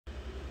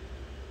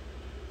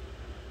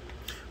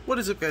What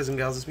is up, guys and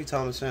gals? It's me,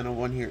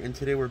 Thomas901 here, and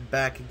today we're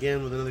back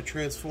again with another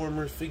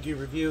Transformers figure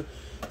review.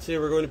 Today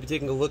we're going to be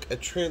taking a look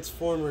at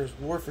Transformers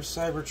War for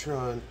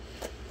Cybertron.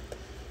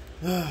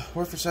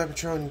 War for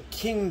Cybertron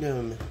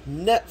Kingdom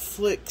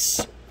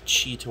Netflix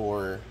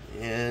Cheetor.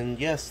 And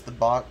yes, the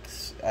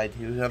box. I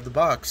do have the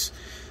box.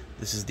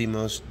 This is the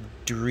most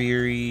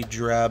dreary,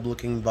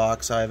 drab-looking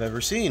box I've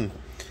ever seen.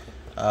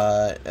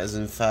 As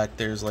in fact,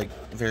 there's like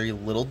very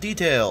little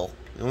detail.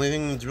 The only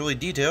thing that's really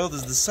detailed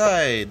is the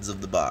sides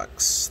of the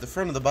box. The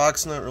front of the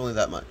box, not really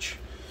that much.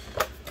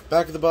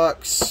 Back of the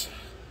box,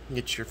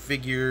 get your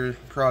figure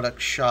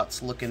product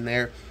shots looking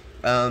there.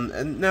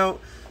 And now,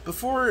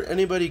 before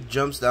anybody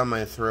jumps down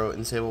my throat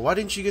and say, well, why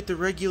didn't you get the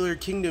regular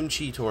Kingdom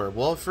Cheetor?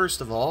 Well, first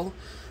of all,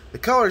 the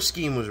color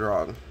scheme was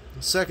wrong.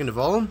 Second of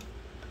all,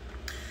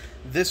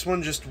 this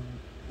one just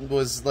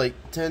was like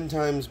 10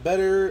 times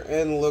better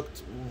and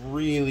looked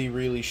really,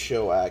 really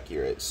show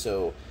accurate.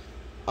 So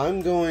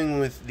I'm going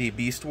with the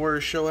Beast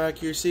Wars show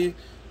accuracy,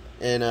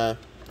 and I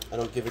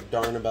don't give a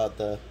darn about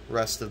the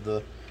rest of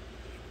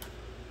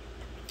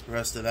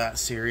that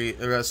series,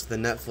 the rest of the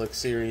Netflix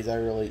series.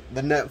 The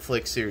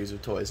Netflix series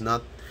of toys,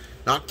 not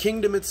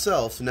Kingdom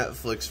itself,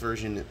 Netflix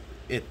version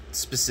it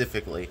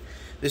specifically.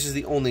 This is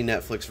the only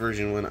Netflix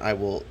version one I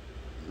will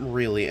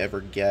really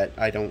ever get.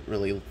 I don't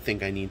really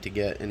think I need to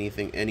get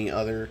any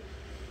other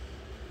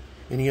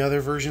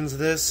versions of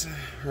this,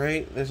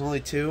 right? There's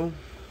only two.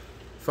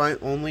 Fine,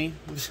 only.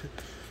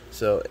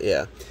 So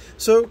yeah,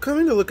 so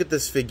coming to look at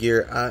this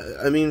figure,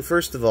 I mean,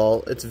 first of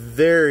all, it's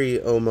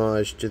very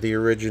homage to the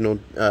original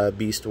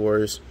Beast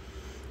Wars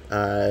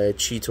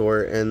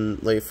Cheetor,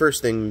 and like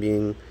first thing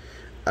being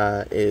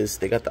is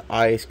they got the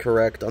eyes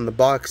correct. On the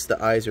box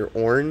the eyes are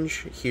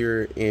orange,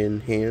 here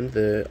in hand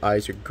the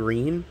eyes are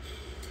green.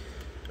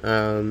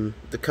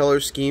 The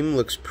color scheme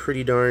looks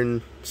pretty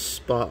darn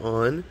spot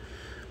on.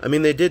 I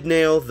mean, they did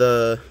nail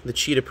the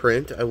cheetah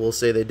print. I will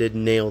say they did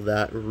nail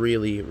that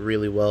really,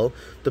 really well.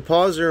 The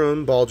paws are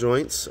on ball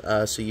joints,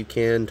 so you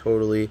can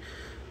totally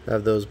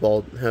have those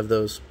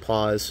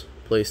paws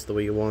placed the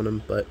way you want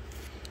them. But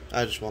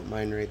I just want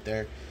mine right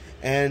there.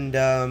 And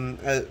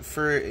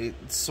for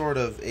sort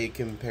of a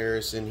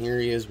comparison, here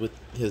he is with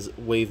his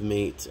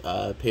wavemate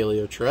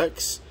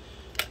Paleotrex.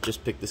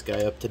 Just picked this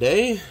guy up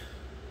today.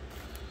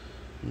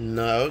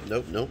 Nope,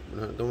 we're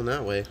not going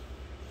that way.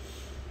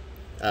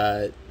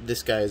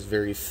 This guy is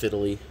very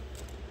fiddly,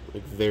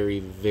 like very,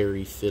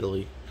 very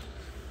fiddly.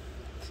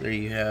 So there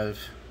you have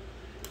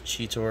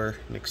Cheetor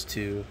next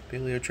to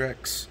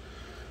Paleotrex.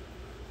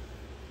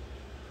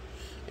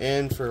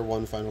 And for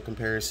one final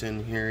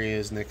comparison, here he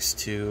is next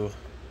to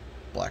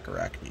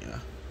Blackarachnia.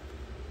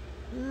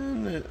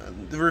 And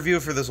the review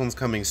for this one's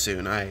coming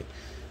soon. I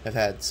have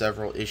had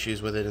several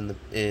issues with it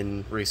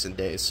in recent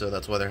days, so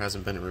that's why there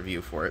hasn't been a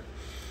review for it.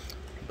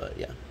 But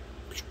yeah.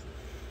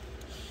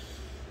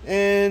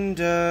 And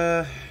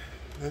I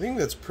think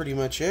that's pretty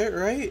much it,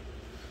 right?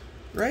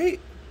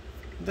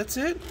 That's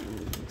it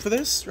for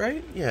this,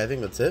 right? Yeah, I think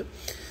that's it.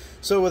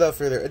 So without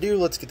further ado,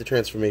 let's get the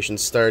transformation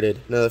started.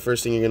 Now the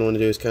first thing you're going to want to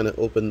do is kind of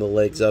open the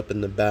legs up in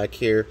the back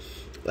here,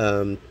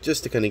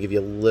 just to kind of give you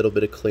a little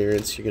bit of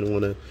clearance. You're going to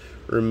want to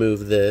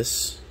remove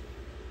this,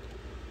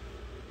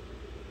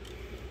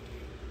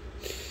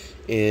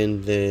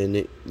 and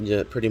then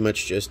yeah, pretty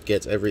much just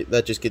gets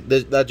that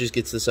just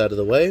gets this out of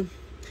the way.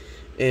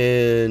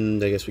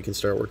 And I guess we can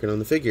start working on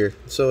the figure.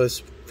 So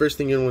as first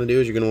thing you're going to want to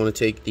do is you're going to want to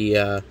take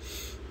the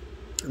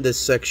this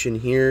section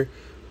here,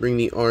 bring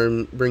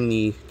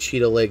the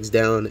cheetah legs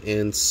down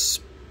and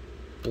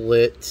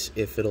split,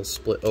 if it'll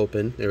split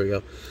open. There we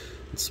go.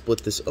 And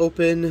split this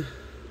open,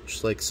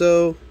 just like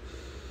so.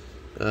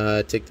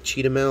 Take the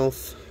cheetah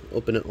mouth,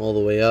 open it all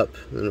the way up,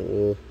 and it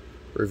will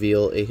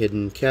reveal a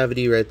hidden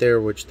cavity right there,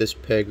 which this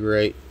peg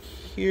right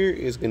here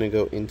is going to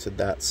go into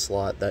that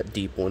slot, that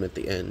deep one at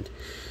the end.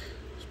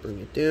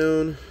 Bring it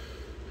down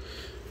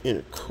and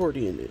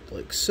accordion it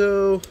like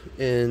so,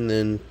 and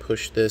then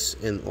push this,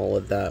 and all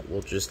of that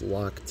will just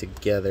lock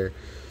together.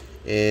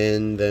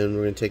 And then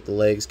we're going to take the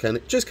legs, kind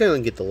of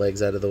get the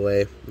legs out of the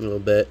way a little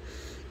bit,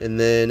 and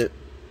then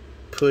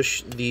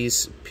push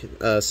these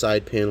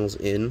side panels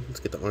in. Let's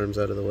get the arms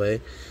out of the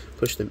way,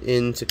 push them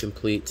in to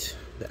complete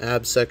the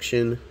ab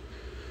section.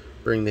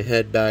 Bring the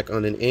head back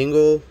on an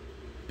angle,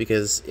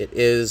 because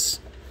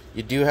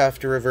you do have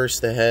to reverse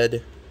the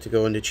head to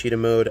go into cheetah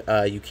mode.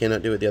 You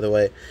cannot do it the other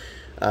way.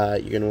 You're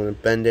going to want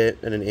to bend it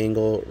at an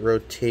angle,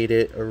 rotate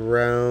it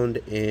around,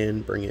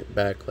 and bring it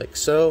back like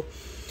so.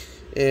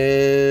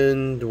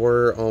 And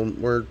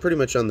we're pretty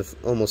much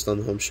almost on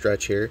the home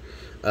stretch here.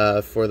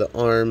 For the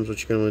arms,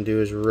 what you're going to want to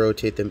do is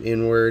rotate them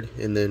inward,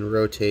 and then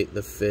rotate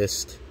the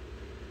fist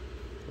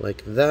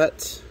like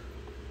that.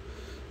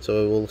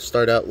 So it will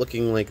start out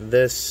looking like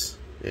this,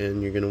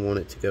 and you're going to want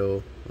it to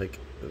go like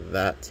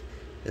that,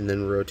 and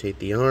then rotate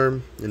the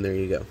arm, and there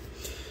you go.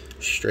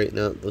 Straighten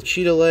out the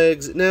cheetah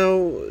legs.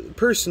 Now,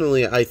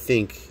 personally, I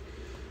think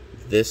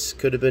this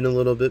could have been a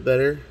little bit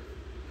better.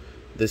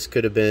 This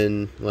could have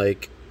been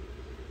like,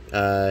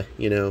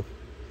 you know,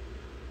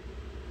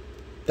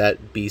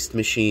 that Beast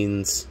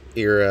Machine's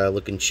era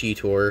looking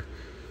Cheetor,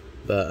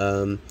 but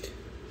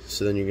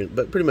so then you're gonna,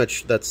 but pretty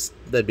much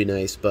that'd be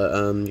nice. But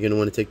you're gonna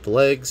want to take the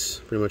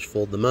legs, pretty much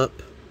fold them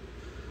up,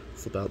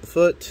 flip out the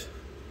foot,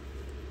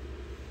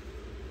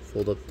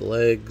 fold up the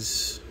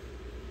legs,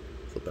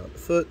 flip out the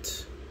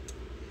foot.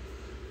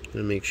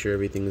 Gonna make sure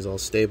everything is all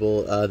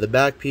stable. The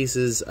back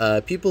pieces,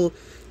 people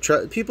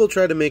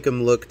try to make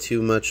them look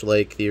too much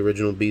like the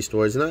original Beast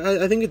Wars, and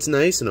I think it's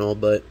nice and all,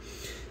 but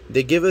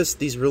they give us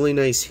these really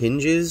nice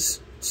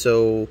hinges.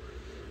 So,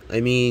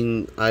 I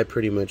mean, I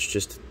pretty much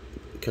just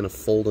kind of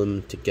fold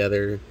them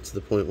together to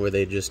the point where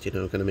they just, you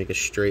know, kind of make a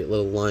straight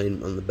little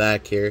line on the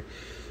back here,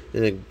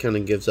 and it kind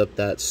of gives up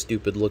that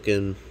stupid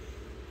looking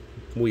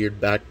weird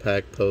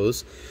backpack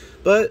pose.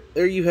 But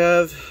there you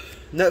have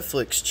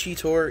Netflix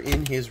Cheetor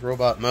in his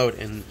robot mode,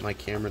 and my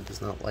camera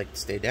does not like to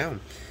stay down.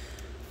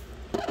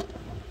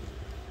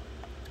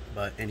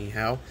 But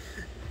anyhow,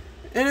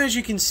 and as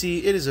you can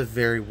see, it is a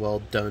very well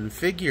done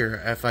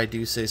figure. If I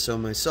do say so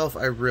myself,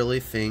 I really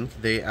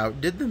think they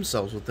outdid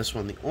themselves with this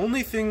one. The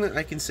only thing that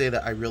I can say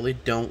that I really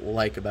don't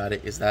like about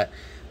it is that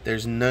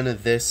there's none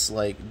of this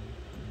like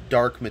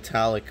dark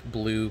metallic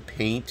blue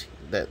paint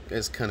that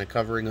is kind of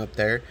covering up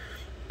there.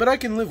 But I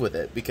can live with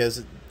it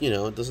because, you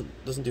know, it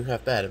doesn't do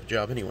half bad of a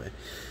job anyway.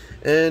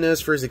 And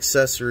as for his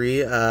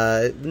accessory,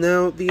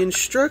 now the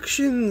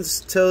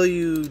instructions tell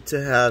you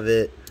to have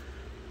it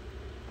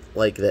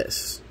like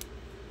this,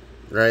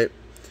 right?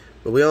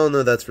 But we all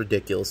know that's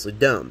ridiculously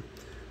dumb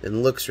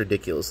and looks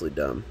ridiculously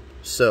dumb.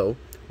 So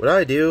what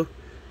I do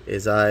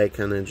is I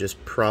kind of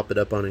just prop it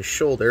up on his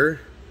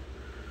shoulder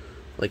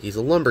like he's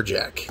a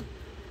lumberjack.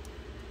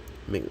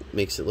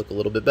 Makes it look a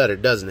little bit better,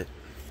 doesn't it?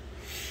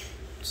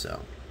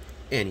 So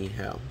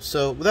anyhow,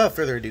 so without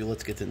further ado,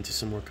 let's get into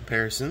some more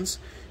comparisons.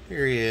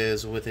 Here he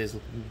is with his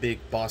big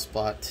boss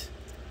bot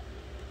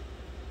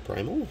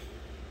primal.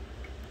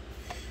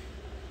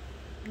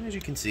 As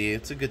you can see,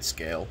 it's a good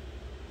scale.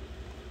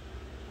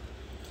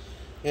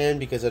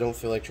 And because I don't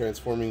feel like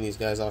transforming these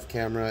guys off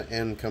camera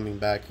and coming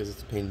back because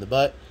it's a pain in the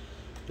butt,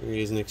 here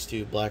he is next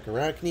to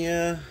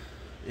Blackarachnia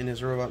in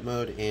his robot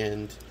mode,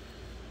 and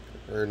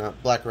or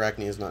not,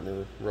 Blackarachnia is not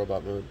in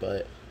robot mode,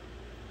 but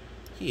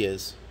he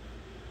is.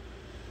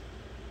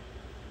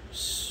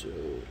 So,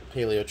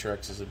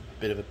 Paleotrex is a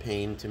bit of a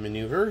pain to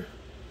maneuver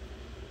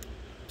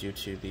due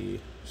to the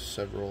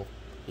several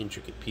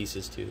intricate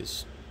pieces to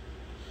his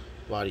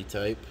body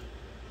type.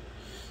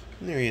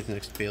 And there he is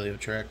next to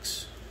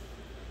Paleotrex.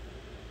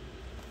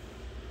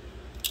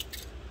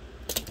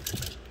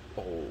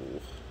 Oh.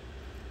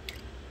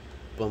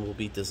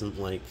 Bumblebee doesn't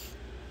like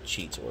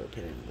Cheetor,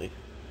 apparently.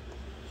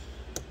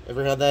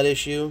 Ever had that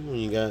issue when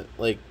you got,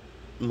 like,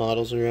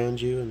 models around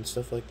you and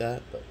stuff like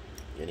that? But,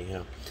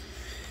 anyhow.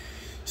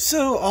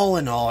 So, all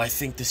in all, I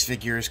think this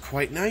figure is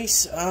quite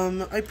nice.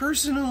 I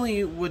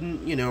personally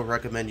wouldn't, you know,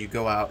 recommend you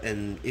go out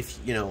and, if,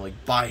 you know,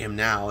 like, buy him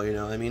now, you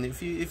know. I mean,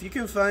 if you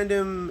can find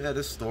him at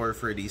a store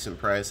for a decent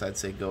price, I'd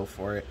say go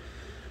for it.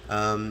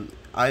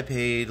 I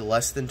paid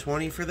less than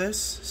 $20 for this,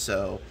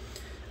 so,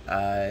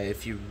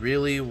 if you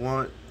really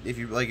want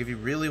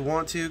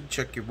to,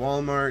 check your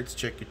Walmarts,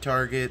 check your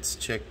Targets,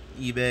 check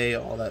eBay,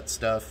 all that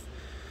stuff.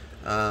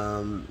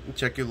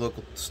 Check your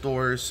local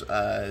stores,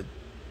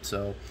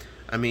 so,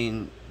 I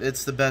mean,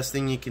 it's the best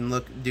thing you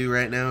can do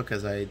right now,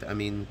 because I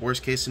mean,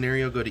 worst case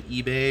scenario, go to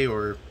eBay,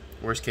 or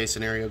worst case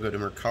scenario, go to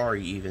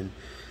Mercari even,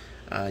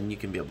 and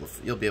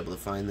you'll be able to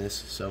find this.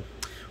 So,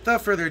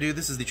 without further ado,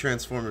 this is the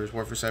Transformers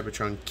War for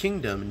Cybertron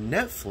Kingdom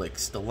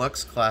Netflix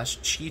Deluxe Class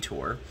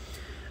Cheetor,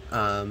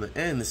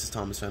 and this is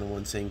Thomas Fan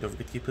 1 saying, don't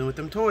forget to keep playing with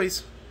them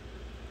toys.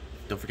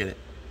 Don't forget it.